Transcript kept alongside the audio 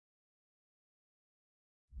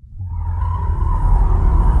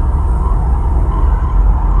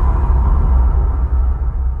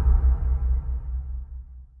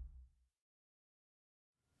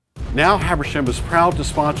Now Habersham is proud to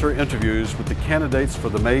sponsor interviews with the candidates for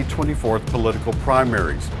the May 24th political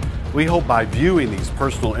primaries. We hope by viewing these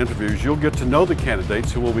personal interviews, you'll get to know the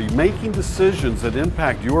candidates who will be making decisions that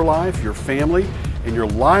impact your life, your family, and your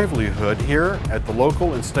livelihood here at the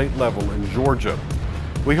local and state level in Georgia.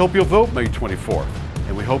 We hope you'll vote May 24th,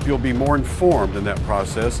 and we hope you'll be more informed in that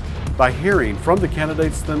process by hearing from the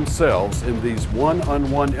candidates themselves in these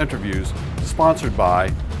one-on-one interviews sponsored by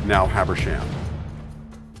Now Habersham.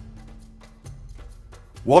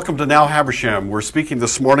 Welcome to Now Habersham. We're speaking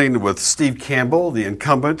this morning with Steve Campbell, the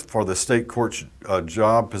incumbent for the state court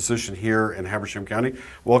job position here in Habersham County.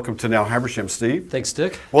 Welcome to Now Habersham, Steve. Thanks,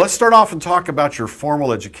 Dick. Well, let's start off and talk about your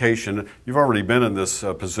formal education. You've already been in this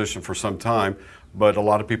position for some time, but a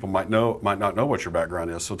lot of people might not know what your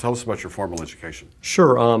background is. So tell us about your formal education.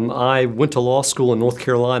 Sure. I went to law school in North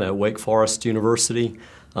Carolina at Wake Forest University.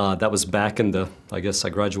 That was back in I guess I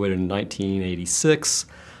graduated in 1986.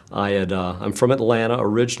 I'm from Atlanta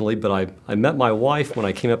originally, but I met my wife when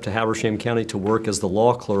I came up to Habersham County to work as the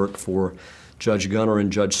law clerk for Judge Gunner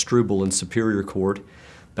and Judge Struble in Superior Court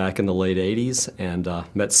back in the late 80s, and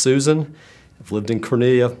met Susan. I've lived in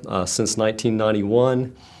Cornelia since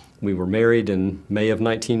 1991. We were married in May of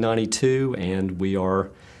 1992, and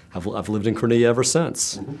I've lived in Cornelia ever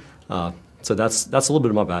since. Mm-hmm. So that's a little bit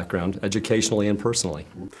of my background, educationally and personally.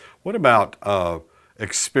 What about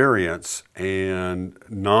experience and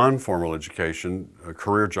non-formal education,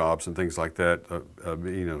 career jobs and things like that,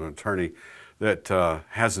 being an attorney, that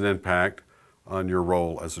has an impact on your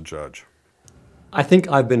role as a judge? I think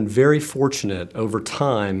I've been very fortunate over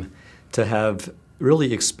time to have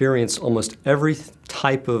really experienced almost every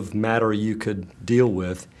type of matter you could deal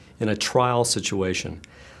with in a trial situation.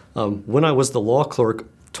 When I was the law clerk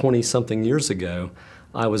 20-something years ago,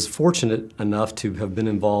 I was fortunate enough to have been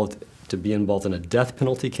involved in a death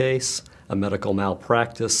penalty case, a medical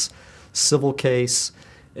malpractice, civil case,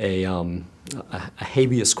 a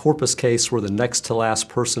habeas corpus case where the next to last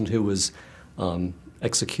person who was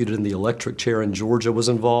executed in the electric chair in Georgia was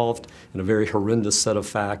involved in a very horrendous set of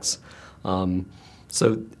facts.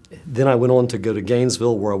 So then I went on to go to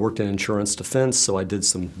Gainesville where I worked in insurance defense, so I did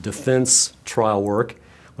some defense trial work.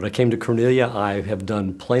 When I came to Cornelia, I have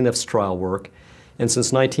done plaintiff's trial work. And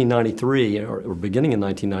since 1993, or beginning in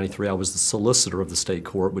 1993, I was the solicitor of the state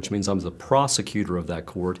court, which means I'm the prosecutor of that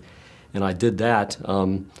court. And I did that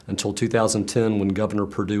until 2010 when Governor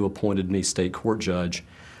Perdue appointed me state court judge.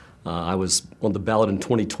 I was on the ballot in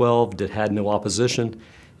 2012, had no opposition,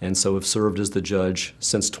 and so have served as the judge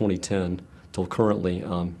since 2010 till currently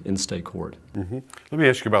in state court. Mm-hmm. Let me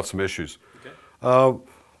ask you about some issues. Okay.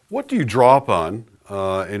 What do you draw upon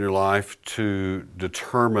in your life to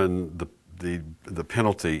determine the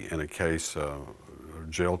penalty in a case,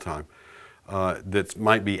 jail time, that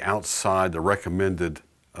might be outside the recommended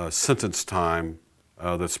sentence time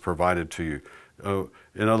that's provided to you?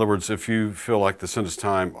 In other words, if you feel like the sentence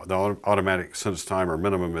time, the automatic sentence time or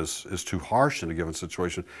minimum is too harsh in a given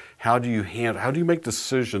situation, how do you make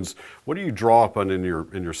decisions? What do you draw upon in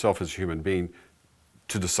yourself as a human being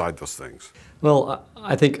to decide those things? Well,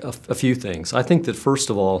 I think a few things. I think that first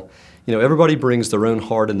of all, everybody brings their own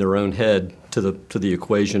heart and their own head to the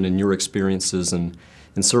equation in your experiences, and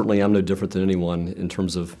certainly I'm no different than anyone in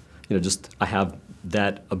terms of, I have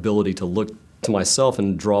that ability to look to myself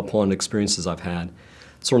and draw upon experiences I've had.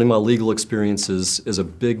 Certainly my legal experience is a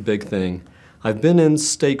big, big thing. I've been in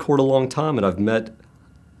state court a long time, and I've met,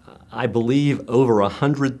 I believe, over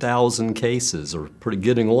 100,000 cases, or pretty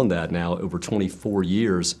getting on that now, over 24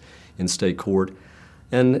 years in state court.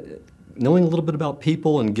 And knowing a little bit about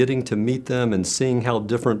people and getting to meet them and seeing how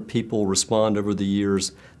different people respond over the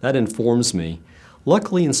years, that informs me.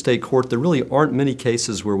 Luckily in state court, there really aren't many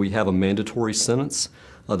cases where we have a mandatory sentence.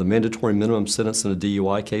 The mandatory minimum sentence in a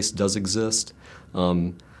DUI case does exist.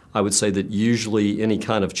 I would say that usually any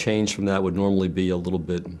kind of change from that would normally be a little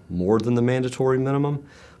bit more than the mandatory minimum,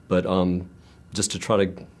 but just to try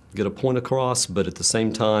to get a point across, but at the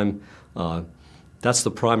same time, that's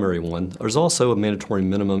the primary one. There's also a mandatory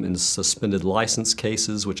minimum in suspended license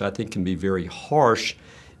cases, which I think can be very harsh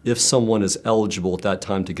if someone is eligible at that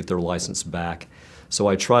time to get their license back. So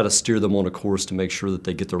I try to steer them on a course to make sure that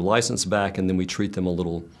they get their license back, and then we treat them a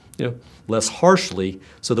little less harshly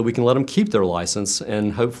so that we can let them keep their license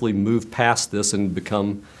and hopefully move past this and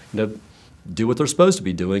become, do what they're supposed to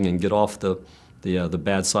be doing and get off the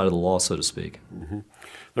bad side of the law, so to speak. Mm-hmm.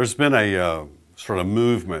 There's been a sort of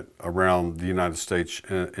movement around the United States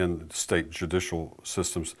and state judicial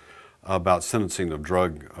systems about sentencing of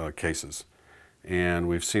drug cases. And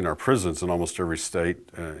we've seen our prisons in almost every state,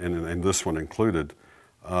 and this one included,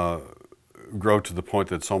 grow to the point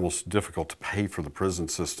that it's almost difficult to pay for the prison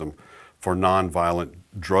system for nonviolent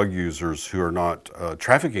drug users who are not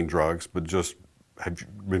trafficking drugs, but just have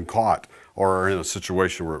been caught or are in a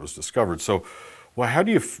situation where it was discovered. So, well,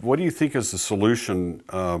 what do you think is the solution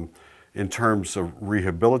in terms of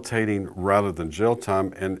rehabilitating rather than jail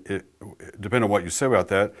time? And depending on what you say about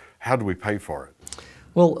that, how do we pay for it?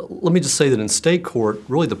 Well, let me just say that in state court,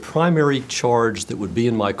 really the primary charge that would be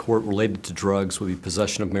in my court related to drugs would be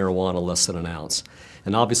possession of marijuana less than an ounce.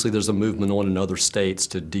 And obviously there's a movement on in other states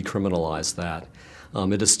to decriminalize that.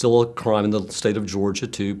 It is still a crime in the state of Georgia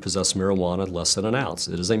to possess marijuana less than an ounce.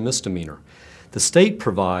 It is a misdemeanor. The state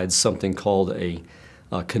provides something called a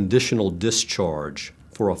conditional discharge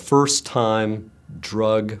for a first-time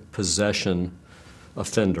drug possession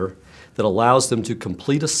offender that allows them to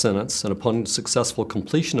complete a sentence and upon successful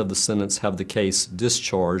completion of the sentence have the case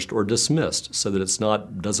discharged or dismissed so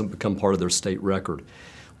that doesn't become part of their state record.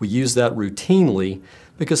 We use that routinely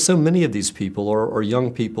because so many of these people are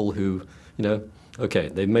young people who, okay,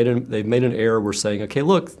 they've made an error. We're saying, okay,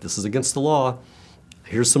 look, this is against the law.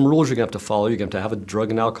 Here's some rules you're going to have to follow. You're going to have a drug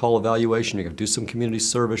and alcohol evaluation. You're going to do some community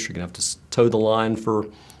service. You're going to have to toe the line for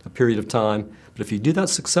a period of time. But if you do that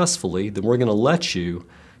successfully, then we're going to let you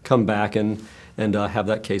come back and have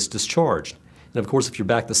that case discharged. And of course, if you're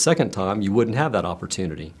back the second time, you wouldn't have that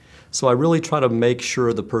opportunity. So I really try to make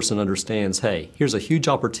sure the person understands, hey, here's a huge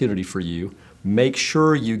opportunity for you. Make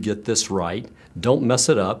sure you get this right. Don't mess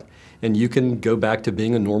it up. And you can go back to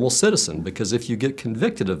being a normal citizen, because if you get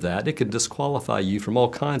convicted of that, it can disqualify you from all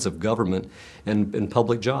kinds of government and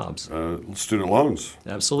public jobs. Student loans.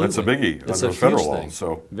 Absolutely. That's a biggie under federal law.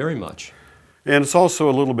 So very much. And it's also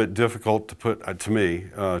a little bit difficult to put,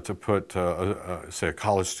 say, a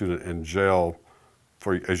college student in jail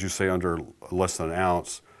for, as you say, under less than an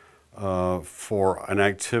ounce for an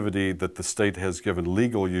activity that the state has given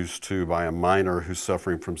legal use to by a minor who's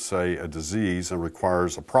suffering from, say, a disease and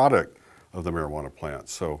requires a product of the marijuana plant.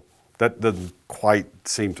 So that doesn't quite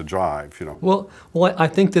seem to jive, Well, I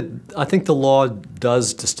think the law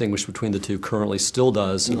does distinguish between the two. Currently, still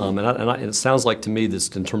does, and it sounds like to me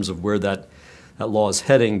that in terms of where that law is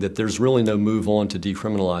heading, that there's really no move on to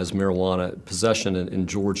decriminalize marijuana possession in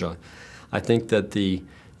Georgia. I think that the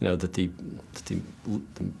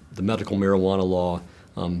medical marijuana law,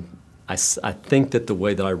 I think that the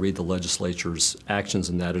way that I read the legislature's actions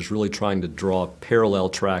in that is really trying to draw parallel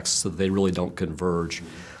tracks so that they really don't converge.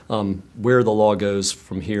 Where the law goes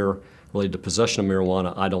from here related to possession of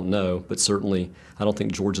marijuana, I don't know, but certainly I don't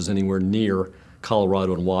think Georgia's anywhere near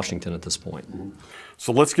Colorado and Washington at this point.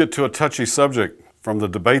 So let's get to a touchy subject from the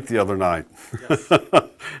debate the other night. Yes.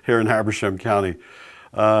 Here in Habersham County.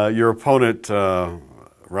 Your opponent,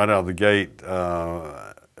 right out of the gate,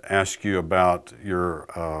 asked you about your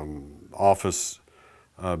office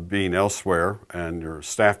being elsewhere and your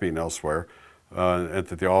staff being elsewhere, and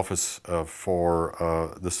that the office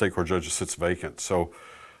for the state court judge sits vacant. So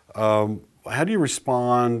how do you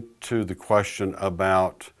respond to the question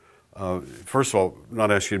about, first of all, not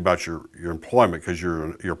asking about your employment, because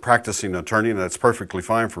you're a practicing attorney, and that's perfectly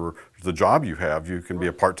fine for the job you have. You can be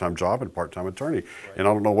a part-time job and part-time attorney. Right. And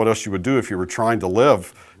I don't know what else you would do if you were trying to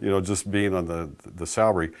live, just being on the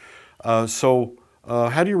salary. So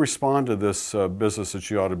how do you respond to this business that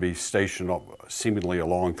you ought to be stationed seemingly a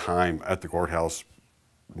long time at the courthouse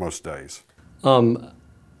most days?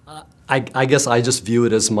 I guess I just view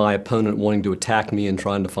it as my opponent wanting to attack me and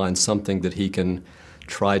trying to find something that he can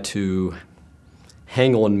try to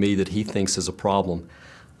hang on me that he thinks is a problem.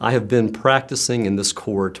 I have been practicing in this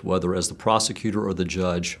court, whether as the prosecutor or the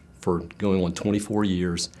judge, for going on 24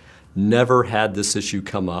 years, never had this issue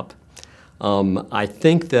come up. I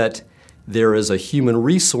think that there is a human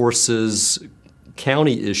resources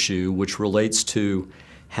county issue which relates to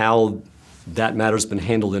how that matter's been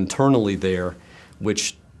handled internally there,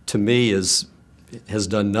 which to me has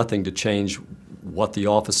done nothing to change what the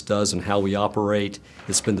office does and how we operate.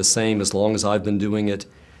 It's been the same as long as I've been doing it.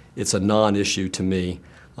 It's a non-issue to me.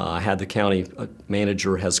 I had the county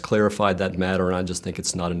manager has clarified that matter, and I just think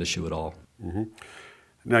it's not an issue at all. Mm-hmm.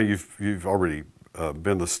 Now you've already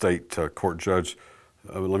been the state court judge.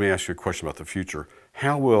 Let me ask you a question about the future.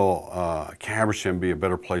 How will Habersham be a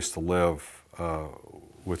better place to live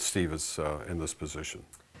with Steve in this position?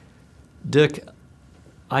 Dick,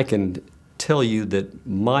 I can tell you that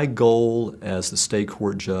my goal as the state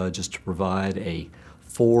court judge is to provide a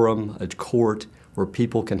forum, a court where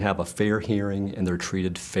people can have a fair hearing and they're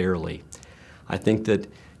treated fairly. I think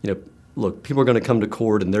that, look, people are going to come to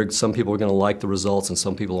court and some people are going to like the results and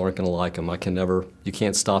some people aren't going to like them. You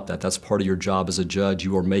can't stop that. That's part of your job as a judge.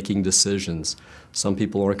 You are making decisions. Some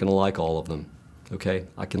people aren't going to like all of them, okay?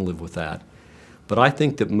 I can live with that. But I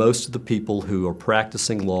think that most of the people who are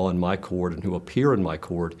practicing law in my court and who appear in my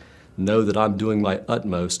court know that I'm doing my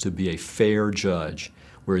utmost to be a fair judge,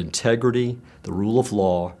 where integrity, the rule of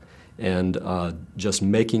law, and just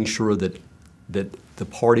making sure that the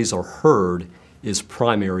parties are heard is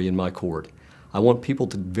primary in my court. I want people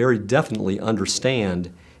to very definitely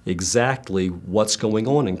understand exactly what's going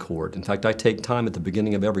on in court. In fact, I take time at the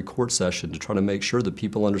beginning of every court session to try to make sure that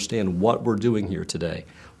people understand what we're doing here today,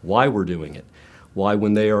 why we're doing it, why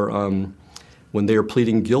when they are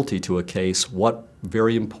pleading guilty to a case, what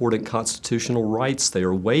very important constitutional rights they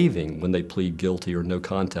are waiving when they plead guilty or no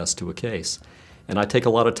contest to a case. And I take a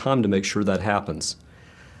lot of time to make sure that happens.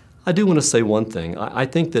 I do want to say one thing. I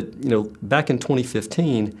think that, back in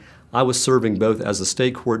 2015, I was serving both as a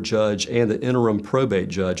state court judge and the interim probate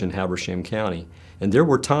judge in Habersham County. And there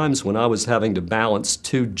were times when I was having to balance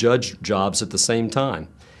two judge jobs at the same time.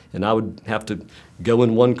 And I would have to go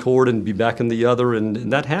in one court and be back in the other,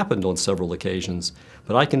 and that happened on several occasions.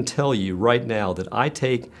 But I can tell you right now that I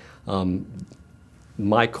take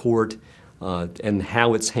my court and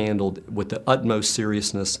how it's handled with the utmost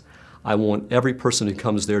seriousness. I want every person who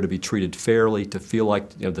comes there to be treated fairly, to feel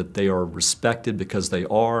like that they are respected because they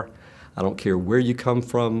are. I don't care where you come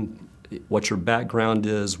from, what your background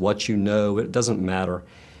is, what you know, it doesn't matter.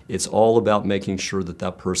 It's all about making sure that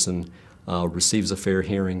that person receives a fair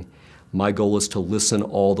hearing. My goal is to listen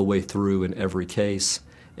all the way through in every case,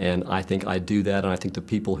 and I think I do that, and I think the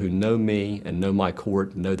people who know me and know my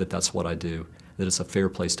court know that that's what I do, that it's a fair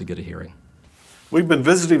place to get a hearing. We've been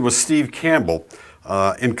visiting with Steve Campbell,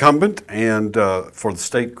 incumbent and for the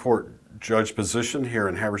state court judge position here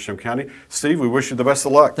in Habersham County. Steve, we wish you the best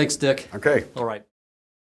of luck. Thanks, Dick. Okay. All right.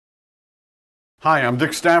 Hi, I'm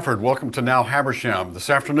Dick Stafford. Welcome to Now Habersham.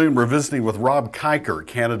 This afternoon we're visiting with Robb Kiker,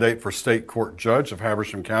 candidate for state court judge of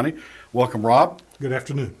Habersham County. Welcome, Robb. Good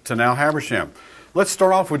afternoon. To Now Habersham. Let's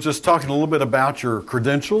start off with just talking a little bit about your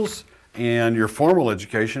credentials and your formal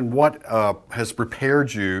education. What has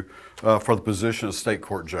prepared you for the position of state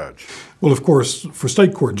court judge? Well, of course, for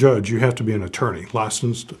state court judge, you have to be an attorney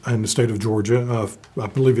licensed in the state of Georgia. I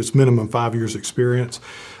believe it's minimum 5 years experience.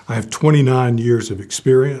 I have 29 years of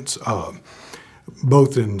experience,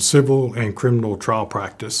 both in civil and criminal trial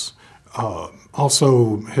practice.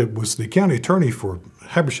 Also was the county attorney for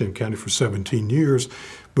Habersham County for 17 years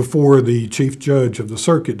before the chief judge of the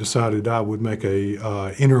circuit decided I would make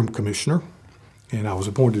a interim commissioner. And I was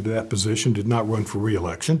appointed to that position, did not run for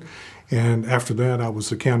re-election. And after that, I was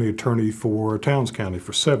the county attorney for Towns County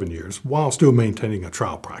for 7 years, while still maintaining a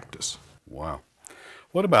trial practice. Wow.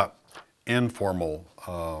 What about informal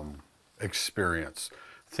experience?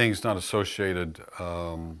 Things not associated,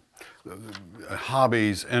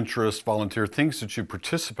 hobbies, interests, volunteer, things that you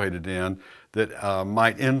participated in that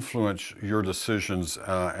might influence your decisions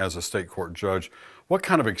as a state court judge. What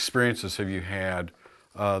kind of experiences have you had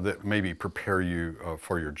that maybe prepare you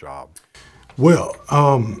for your job? Well,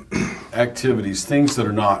 activities, things that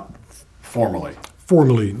are not formally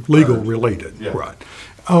legal related, yeah. Right.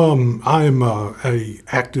 I am a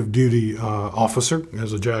active duty officer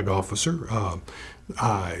as a JAG officer.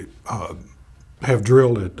 I have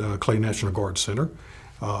drilled at Clay National Guard Center,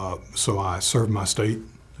 so I serve my state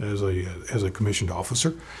as a commissioned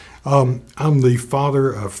officer. I'm the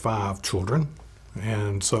father of 5 children.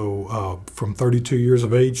 And so from 32 years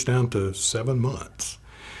of age down to 7 months.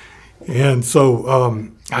 And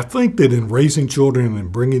so I think that in raising children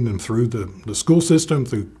and bringing them through the school system,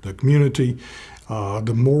 through the community,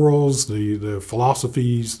 the morals, the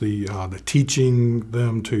philosophies, the teaching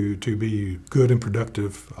them to be good and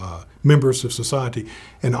productive members of society.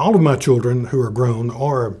 And all of my children who are grown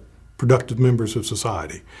are productive members of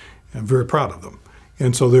society. I'm very proud of them.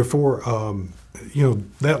 And so therefore,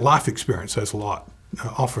 that life experience has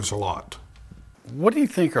offers a lot. What do you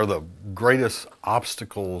think are the greatest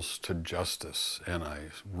obstacles to justice in a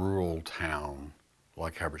rural town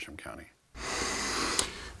like Habersham County?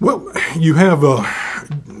 Well, you have,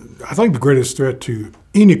 I think the greatest threat to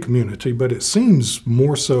any community, but it seems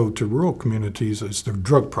more so to rural communities, is the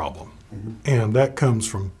drug problem. Mm-hmm. And that comes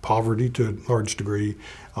from poverty to a large degree,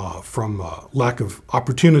 from lack of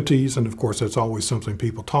opportunities, and of course that's always something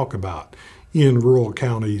people talk about in rural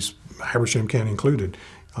counties, Habersham County included,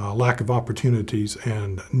 lack of opportunities,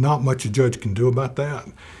 and not much a judge can do about that,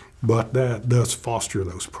 but that does foster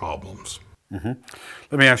those problems. Mm-hmm.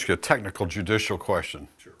 Let me ask you a technical judicial question.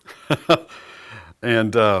 Sure.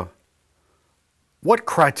 And what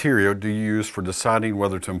criteria do you use for deciding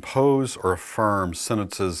whether to impose or affirm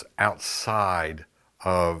sentences outside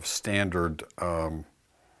of standard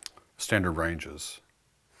ranges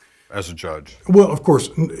as a judge? Well, of course,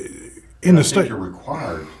 in the state, you're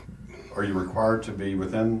required are you required to be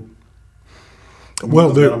within Well,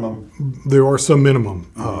 the minimum? there are some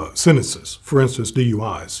minimum sentences. For instance,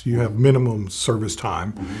 DUIs. You have minimum service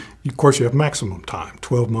time. Of course, you have maximum time,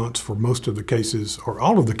 12 months for most of the cases, or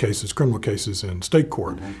all of the cases, criminal cases in state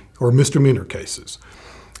court, or misdemeanor cases.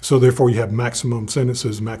 So therefore, you have maximum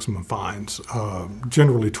sentences, maximum fines,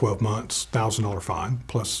 generally 12 months, $1,000 fine,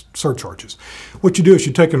 plus surcharges. What you do is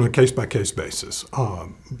you take it on a case-by-case basis.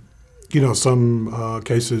 Some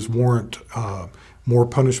cases warrant more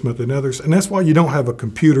punishment than others, and that's why you don't have a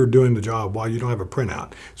computer doing the job, why you don't have a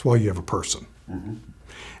printout. It's why you have a person.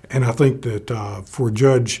 And I think that for a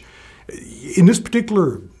judge, in this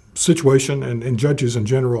particular situation, and judges in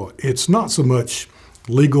general, it's not so much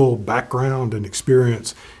legal background and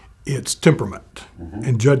experience, it's temperament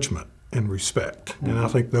and judgment and respect. And I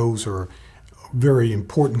think those are very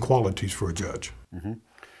important qualities for a judge.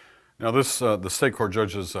 Now the state court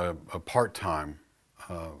judge is a part-time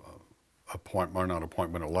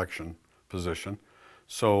election position.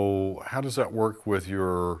 So how does that work with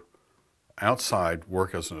your outside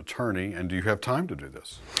work as an attorney, and do you have time to do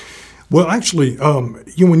this? Well, actually, when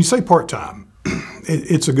you say part-time,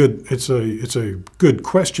 it's a good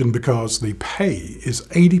question, because the pay is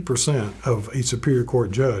 80% of a Superior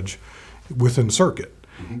Court judge within the circuit.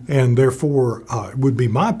 And therefore, it would be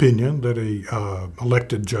my opinion that a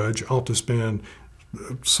elected judge ought to spend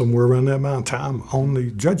somewhere around that amount of time on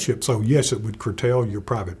the judgeship. So yes, it would curtail your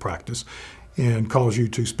private practice and cause you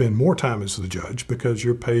to spend more time as the judge, because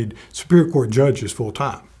you're paid, Superior Court judge is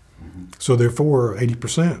full-time. So therefore,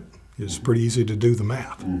 80% is pretty easy to do the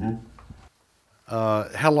math.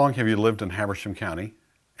 How long have you lived in Habersham County,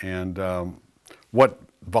 and what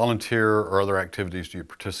volunteer or other activities do you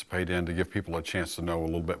participate in to give people a chance to know a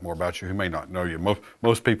little bit more about you who may not know you?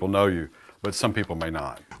 Most people know you, but some people may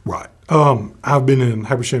not. Right. I've been in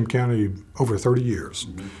Habersham County over 30 years.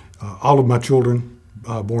 All of my children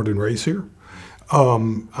born and raised here.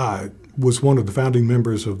 I was one of the founding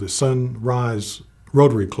members of the Sunrise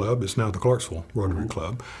Rotary Club. It's now the Clarksville Rotary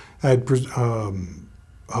Club. I had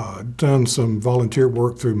done some volunteer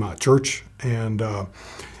work through my church, and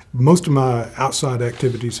most of my outside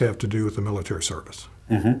activities have to do with the military service.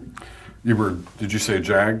 You were, did you say a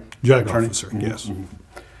JAG? JAG attorney? officer, yes.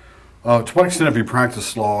 To what extent have you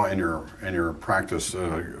practiced law in your practice?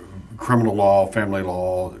 Criminal law, family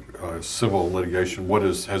law, civil litigation? What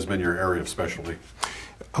has been your area of specialty?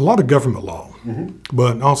 A lot of government law,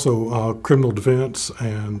 but also criminal defense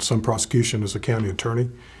and some prosecution as a county attorney,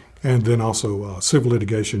 and then also civil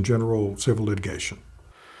litigation, general civil litigation.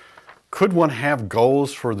 Could one have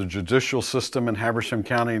goals for the judicial system in Habersham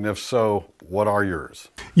County, and if so, what are yours?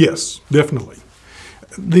 Yes, definitely.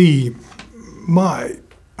 My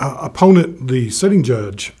opponent, the sitting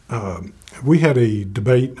judge, we had a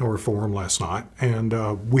debate or a forum last night, and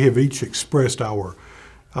we have each expressed our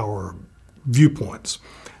viewpoints.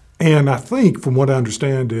 And I think, from what I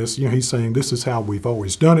understand, is he's saying this is how we've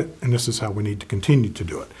always done it, and this is how we need to continue to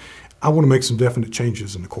do it. I want to make some definite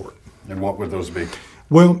changes in the court. And what would those be?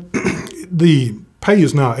 Well, the pay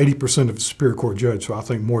is now 80% of the Superior Court judge, so I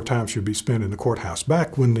think more time should be spent in the courthouse.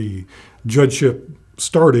 Back when the judgeship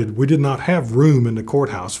started, we did not have room in the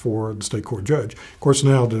courthouse for the state court judge. Of course,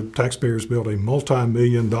 now the taxpayers built a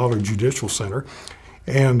multi-million-dollar judicial center,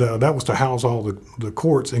 and that was to house all the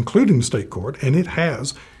courts, including the state court, and it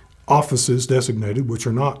has offices designated which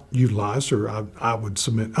are not utilized, or I would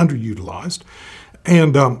submit underutilized.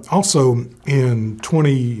 And also in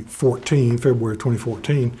 2014, February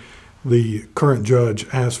 2014, the current judge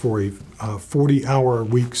asked for a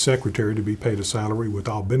 40-hour-a-week secretary to be paid a salary with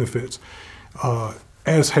all benefits.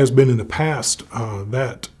 As has been in the past,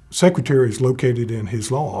 that secretary is located in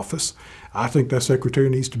his law office. I think that secretary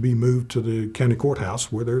needs to be moved to the county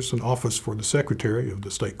courthouse, where there's an office for the secretary of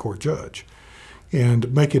the state court judge,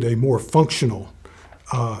 and make it a more functional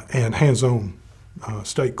and hands-on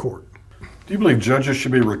state court. Do you believe judges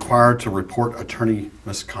should be required to report attorney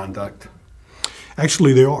misconduct?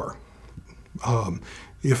 Actually, they are. Well,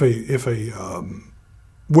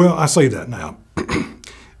 I say that now.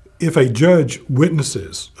 If a judge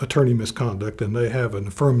witnesses attorney misconduct, then they have an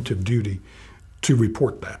affirmative duty to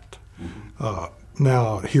report that.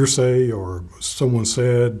 Now, hearsay or someone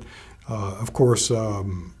said, of course,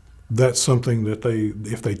 that's something that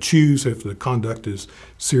if they choose, if the conduct is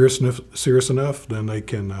serious enough, then they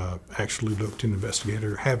can actually look to investigate it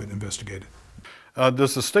or have it investigated.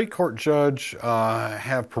 Does the state court judge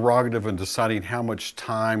have prerogative in deciding how much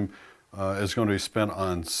time is going to be spent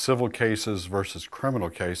on civil cases versus criminal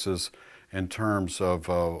cases, in terms of,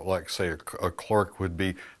 like, say, a clerk would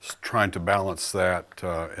be trying to balance that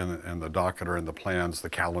in the docket or in the plans, the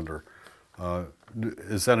calendar?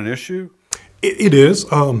 Is that an issue? It is.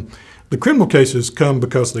 The criminal cases come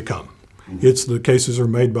because they come. It's the cases are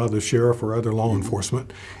made by the sheriff or other law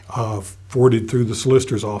enforcement, forwarded through the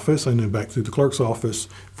solicitor's office and then back through the clerk's office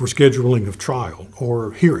for scheduling of trial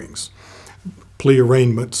or hearings, plea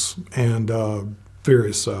arraignments, and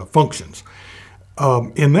various functions.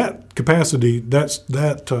 In that capacity,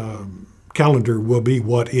 that calendar will be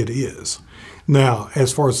what it is. Now,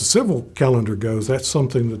 as far as the civil calendar goes, that's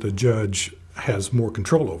something that the judge has more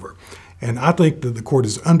control over. And I think that the court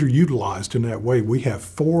is underutilized in that way. We have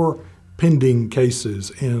 4 pending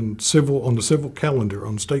cases on the civil calendar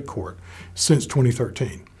on state court since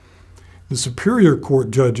 2013. The Superior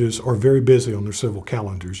Court judges are very busy on their civil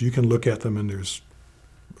calendars. You can look at them, and there's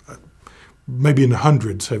maybe in the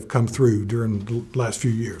hundreds have come through during the last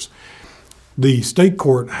few years. The state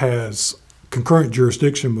court has concurrent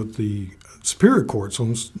jurisdiction with the Superior Courts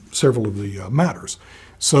on several of the matters.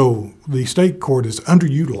 So the state court is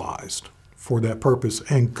underutilized for that purpose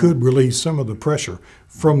and could release some of the pressure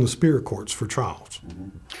from the Superior Courts for trials.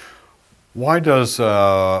 Why does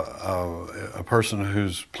a person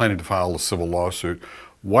who's planning to file a civil lawsuit,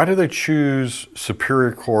 why do they choose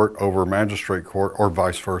Superior Court over Magistrate Court or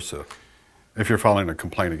vice versa if you're filing a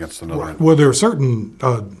complaint against another entity? Well, there are certain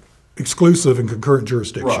exclusive and concurrent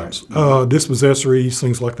jurisdictions. Right. Dispossessories,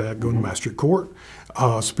 things like that, go to Magistrate Court.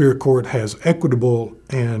 Superior Court has equitable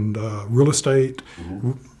and real estate,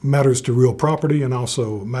 matters to real property, and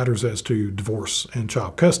also matters as to divorce and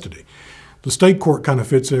child custody. The state court kind of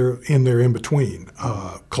fits in there in between.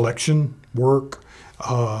 Collection work,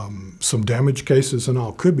 some damage cases and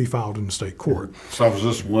all could be filed in the state court. So I was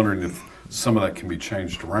just wondering if some of that can be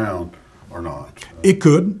changed around or not. It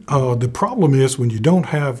could. The problem is when you don't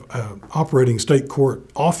have an operating state court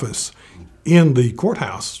office in the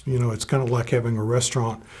courthouse, it's kind of like having a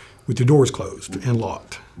restaurant with your doors closed and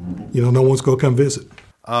locked. No one's going to come visit.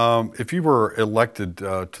 If you were elected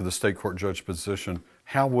to the state court judge position,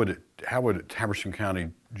 how would Habersham County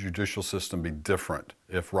judicial system be different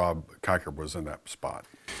if Robb Kiker was in that spot?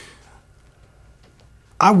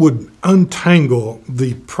 I would untangle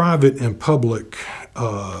the private and public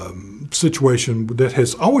situation that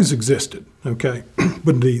has always existed, okay?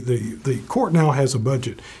 But the court now has a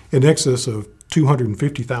budget in excess of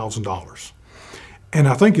 $250,000. And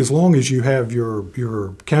I think as long as you have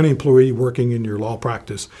your county employee working in your law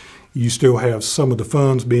practice, you still have some of the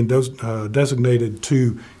funds being designated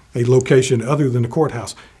to a location other than the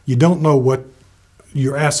courthouse. You don't know what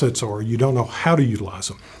your assets are. You don't know how to utilize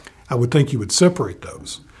them. I would think you would separate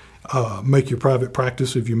those. Make your private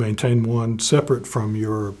practice, if you maintain one, separate from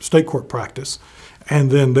your state court practice, and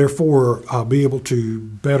then therefore be able to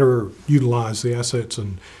better utilize the assets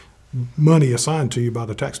and money assigned to you by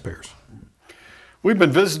the taxpayers. We've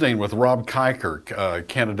been visiting with Robb Kiker,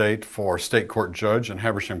 candidate for state court judge in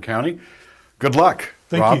Habersham County. Good luck,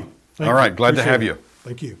 Robb. Thank you. All right, glad to have you.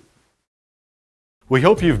 Thank you. We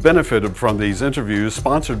hope you've benefited from these interviews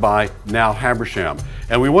sponsored by Now Habersham.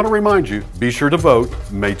 And we want to remind you, be sure to vote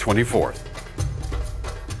May 24th.